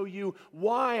want to show you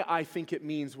why I think it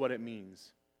means what it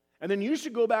means. And then you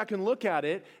should go back and look at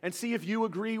it and see if you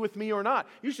agree with me or not.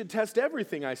 You should test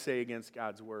everything I say against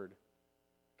God's word.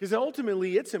 Because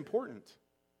ultimately, it's important.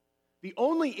 The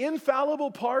only infallible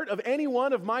part of any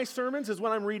one of my sermons is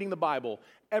when I'm reading the Bible.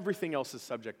 Everything else is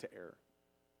subject to error.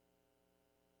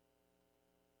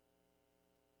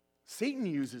 Satan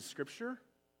uses Scripture.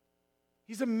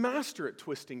 He's a master at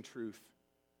twisting truth.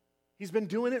 He's been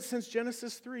doing it since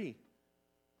Genesis 3.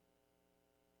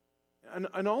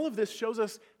 And all of this shows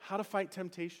us how to fight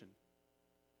temptation,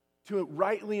 to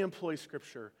rightly employ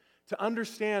Scripture, to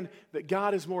understand that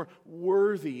God is more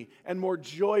worthy and more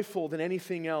joyful than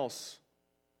anything else,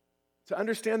 to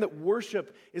understand that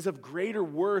worship is of greater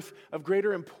worth, of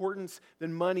greater importance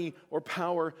than money or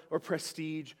power or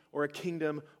prestige or a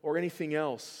kingdom or anything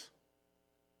else.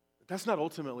 But that's not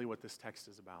ultimately what this text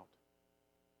is about.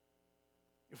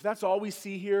 If that's all we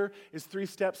see here is 3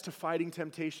 steps to fighting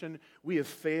temptation, we have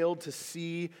failed to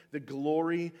see the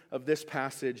glory of this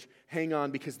passage. Hang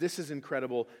on, because this is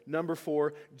incredible. Number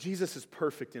 4, Jesus is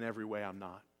perfect in every way I'm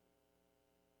not.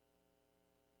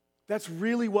 That's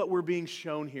really what we're being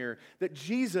shown here, that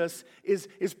Jesus is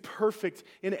perfect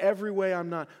in every way I'm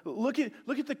not. Look at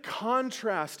the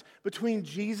contrast between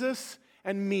Jesus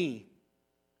and me,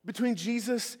 between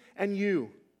Jesus and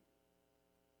you.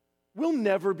 We'll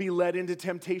never be led into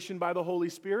temptation by the Holy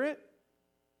Spirit.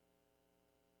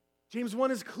 James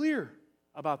 1 is clear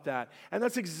about that. And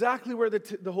that's exactly where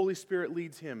the Holy Spirit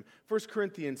leads him. 1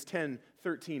 Corinthians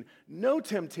 10:13. No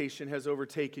temptation has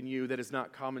overtaken you that is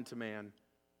not common to man.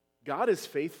 God is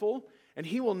faithful, and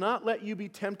He will not let you be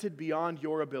tempted beyond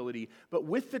your ability. But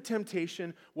with the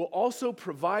temptation will also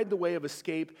provide the way of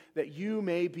escape that you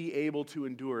may be able to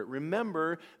endure it.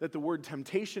 Remember that the word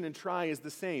temptation and try is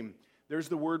the same. There's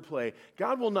the wordplay.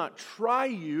 God will not try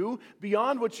you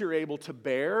beyond what you're able to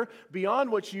bear,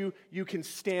 beyond what you can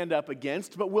stand up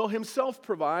against, but will Himself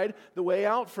provide the way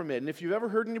out from it. And if you've ever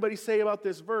heard anybody say about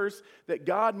this verse that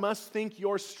God must think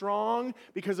you're strong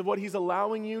because of what He's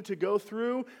allowing you to go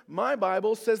through, my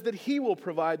Bible says that He will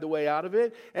provide the way out of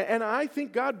it. And I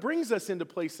think God brings us into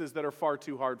places that are far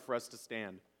too hard for us to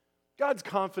stand. God's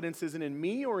confidence isn't in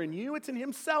me or in you, it's in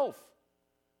Himself.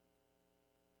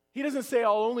 He doesn't say,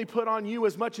 I'll only put on you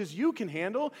as much as you can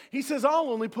handle. He says, I'll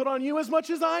only put on you as much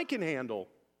as I can handle.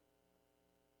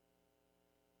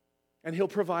 And He'll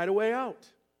provide a way out.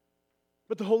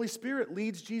 But the Holy Spirit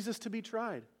leads Jesus to be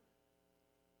tried.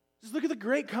 Just look at the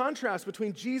great contrast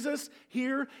between Jesus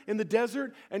here in the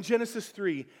desert and Genesis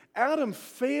 3. Adam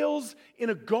fails in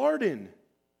a garden.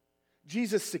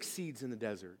 Jesus succeeds in the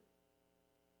desert.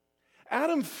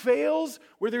 Adam fails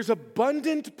where there's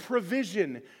abundant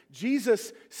provision.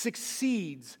 Jesus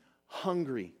succeeds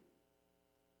hungry.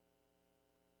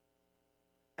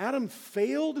 Adam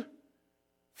failed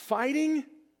fighting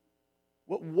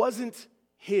what wasn't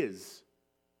his.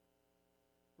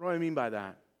 What do I mean by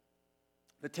that?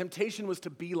 The temptation was to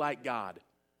be like God.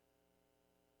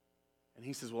 And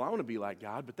he says, well, I want to be like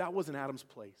God, but that wasn't Adam's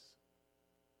place.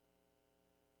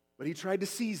 But he tried to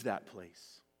seize that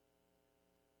place.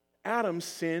 Adam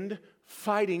sinned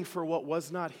fighting for what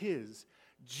was not his.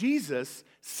 Jesus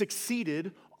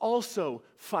succeeded also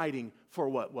fighting for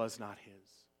what was not his.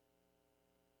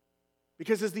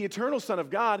 Because as the eternal Son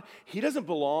of God, He doesn't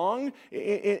belong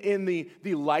in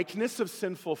the likeness of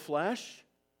sinful flesh.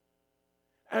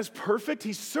 As perfect,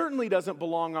 He certainly doesn't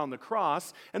belong on the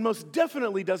cross, and most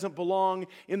definitely doesn't belong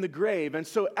in the grave. And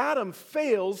so Adam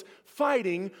fails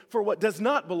fighting for what does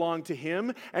not belong to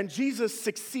him, and Jesus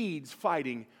succeeds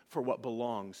fighting for what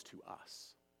belongs to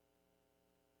us.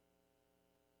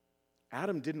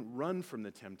 Adam didn't run from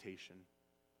the temptation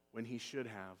when he should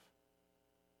have.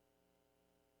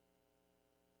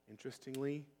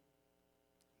 Interestingly,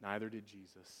 neither did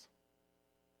Jesus.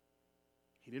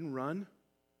 He didn't run.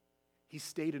 He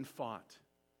stayed and fought.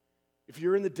 If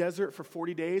you're in the desert for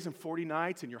 40 days and 40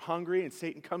 nights and you're hungry and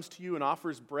Satan comes to you and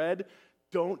offers bread,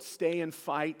 don't stay and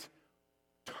fight.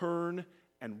 Turn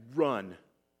and run.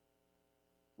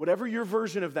 Whatever your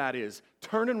version of that is,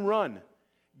 turn and run.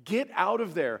 Get out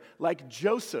of there like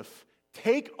Joseph.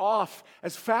 Take off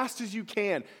as fast as you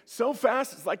can. So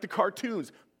fast, it's like the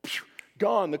cartoons.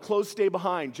 Gone, the clothes stay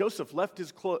behind. Joseph left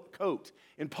his coat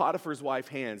in Potiphar's wife's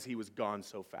hands. He was gone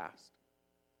so fast.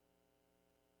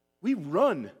 We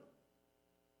run.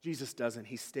 Jesus doesn't.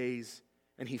 He stays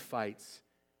and he fights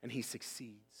and he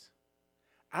succeeds.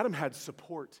 Adam had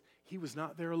support. He was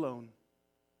not there alone.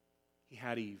 He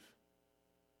had Eve.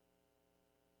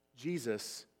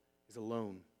 Jesus is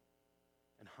alone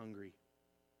and hungry.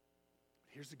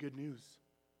 Here's the good news.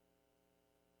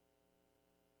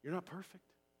 You're not perfect.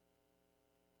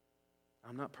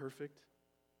 I'm not perfect.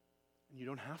 And you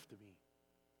don't have to be.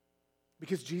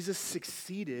 Because Jesus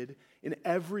succeeded in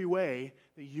every way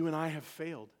that you and I have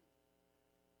failed.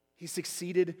 He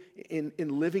succeeded in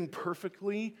living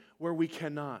perfectly where we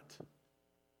cannot.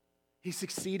 He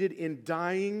succeeded in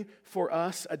dying for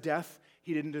us a death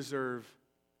He didn't deserve.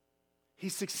 He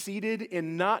succeeded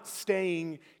in not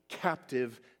staying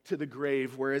captive to the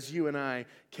grave, whereas you and I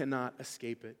cannot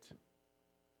escape it.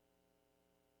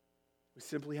 We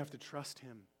simply have to trust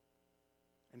him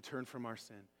and turn from our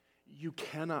sin. You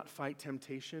cannot fight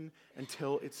temptation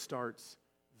until it starts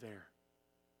there.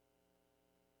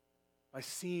 By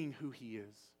seeing who he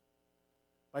is,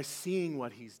 by seeing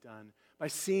what he's done, by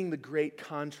seeing the great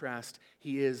contrast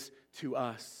he is to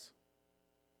us,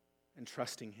 and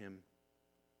trusting him.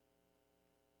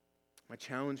 My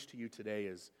challenge to you today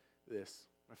is this,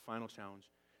 my final challenge.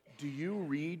 Do you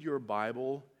read your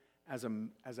Bible as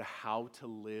a how to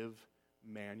live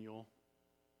manual?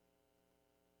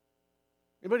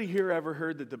 Anybody here ever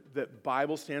heard that the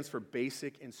Bible stands for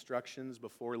basic instructions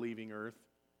before leaving earth?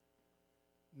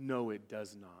 No, it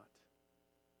does not.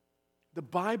 The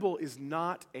Bible is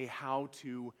not a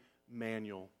how-to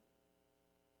manual.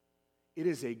 It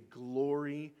is a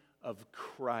glory of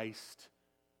Christ,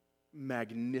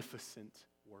 magnificent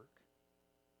work.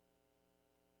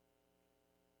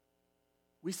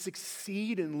 We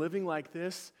succeed in living like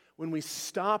this when we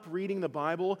stop reading the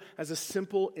Bible as a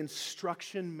simple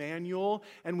instruction manual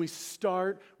and we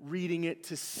start reading it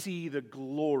to see the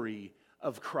glory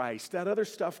of Christ. That other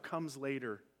stuff comes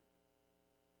later.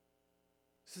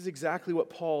 This is exactly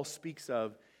what Paul speaks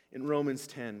of in Romans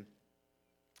 10.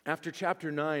 After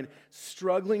chapter 9,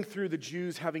 struggling through the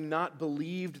Jews having not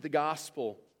believed the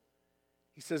gospel,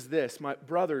 he says this, my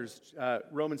brothers,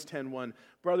 Romans 10:1,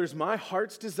 brothers, my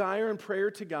heart's desire and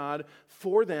prayer to God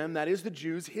for them, that is the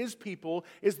Jews, his people,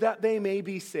 is that they may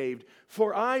be saved.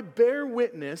 For I bear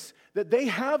witness that they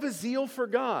have a zeal for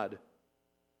God,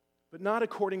 but not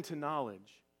according to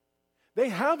knowledge. They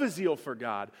have a zeal for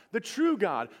God, the true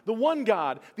God, the one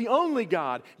God, the only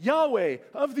God, Yahweh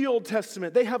of the Old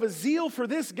Testament. They have a zeal for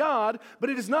this God, but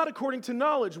it is not according to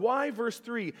knowledge. Why? Verse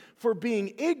 3, for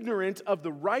being ignorant of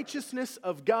the righteousness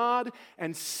of God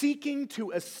and seeking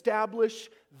to establish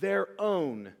their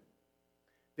own,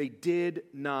 they did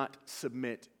not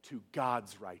submit to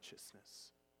God's righteousness.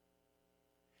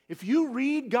 If you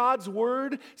read God's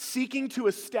word seeking to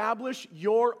establish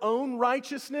your own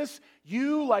righteousness,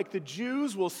 you, like the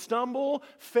Jews, will stumble,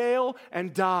 fail,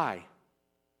 and die.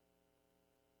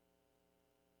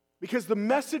 Because the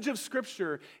message of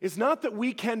Scripture is not that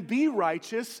we can be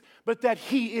righteous, but that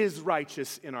He is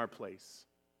righteous in our place.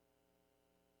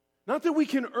 Not that we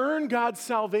can earn God's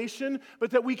salvation,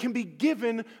 but that we can be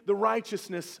given the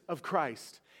righteousness of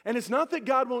Christ. And it's not that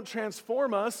God won't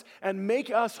transform us and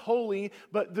make us holy,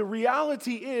 but the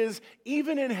reality is,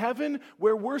 even in heaven,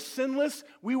 where we're sinless,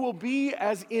 we will be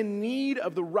as in need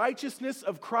of the righteousness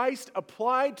of Christ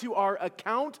applied to our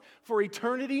account for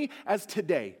eternity as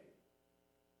today.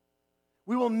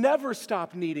 We will never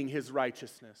stop needing His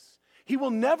righteousness. He will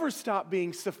never stop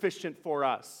being sufficient for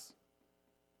us.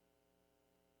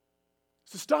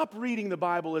 So stop reading the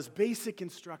Bible as basic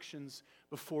instructions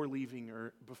before leaving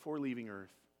earth.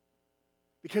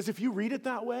 Because if you read it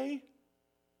that way,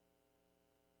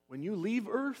 when you leave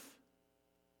earth,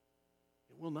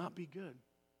 it will not be good.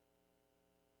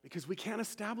 Because we can't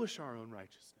establish our own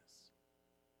righteousness.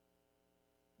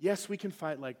 Yes, we can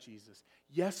fight like Jesus.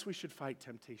 Yes, we should fight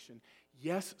temptation.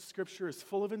 Yes, Scripture is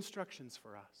full of instructions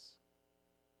for us.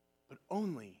 But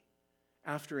only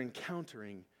after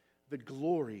encountering the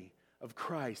glory of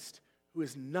Christ, who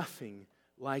is nothing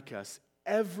like us.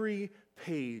 Every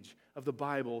page of the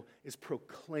Bible is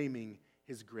proclaiming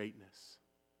His greatness.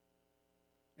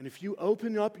 And if you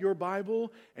open up your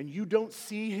Bible and you don't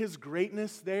see His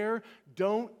greatness there,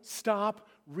 don't stop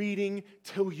reading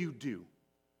till you do.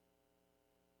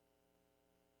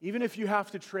 Even if you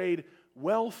have to trade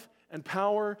wealth and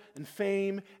power and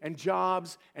fame and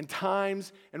jobs and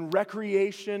times and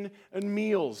recreation and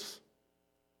meals,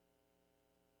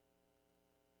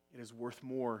 it is worth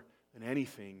more than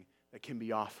anything that can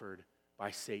be offered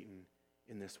by Satan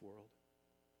in this world.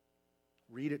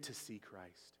 Read it to see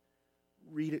Christ.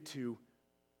 Read it to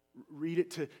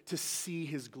see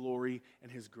His glory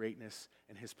and His greatness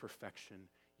and His perfection.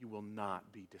 You will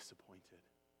not be disappointed.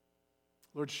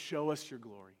 Lord, show us your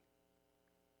glory.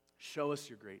 Show us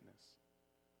your greatness.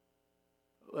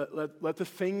 Let the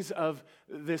things of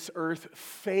this earth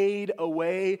fade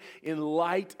away in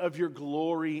light of your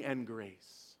glory and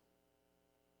grace.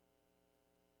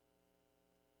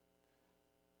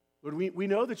 Lord, we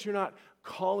know that you're not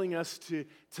calling us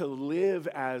to live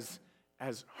as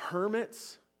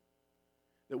hermits,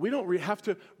 that we don't have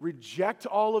to reject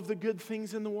all of the good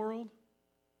things in the world.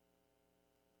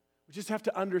 We just have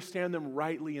to understand them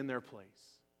rightly in their place.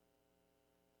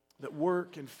 That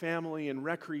work and family and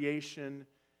recreation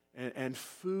and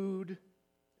food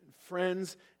and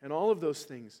friends and all of those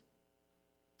things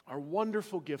are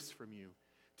wonderful gifts from you,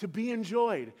 to be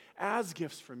enjoyed as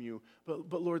gifts from you.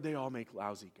 But Lord, they all make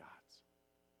lousy gods.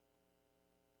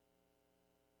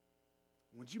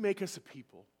 Would you make us a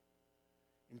people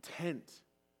intent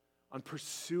on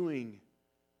pursuing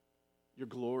your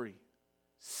glory,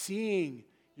 seeing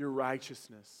your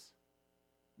righteousness,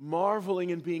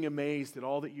 marveling and being amazed at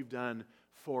all that you've done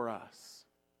for us,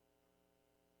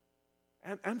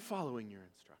 and following your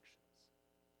instructions,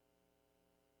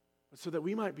 but so that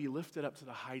we might be lifted up to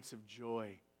the heights of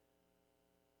joy,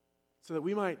 so that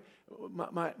we might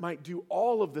do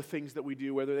all of the things that we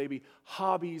do, whether they be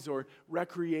hobbies or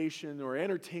recreation or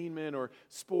entertainment or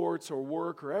sports or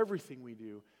work or everything we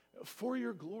do, for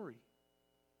your glory.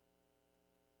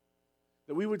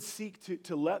 That we would seek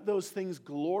to let those things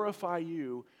glorify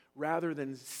you rather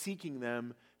than seeking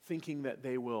them, thinking that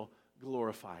they will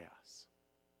glorify us.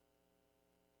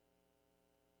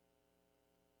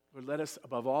 Lord, let us,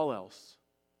 above all else,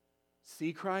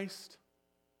 see Christ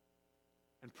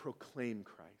and proclaim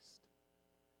Christ,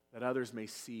 that others may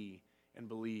see and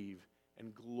believe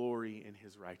and glory in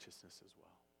his righteousness as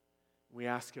well. We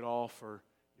ask it all for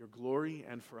your glory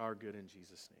and for our good in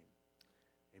Jesus'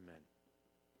 name. Amen.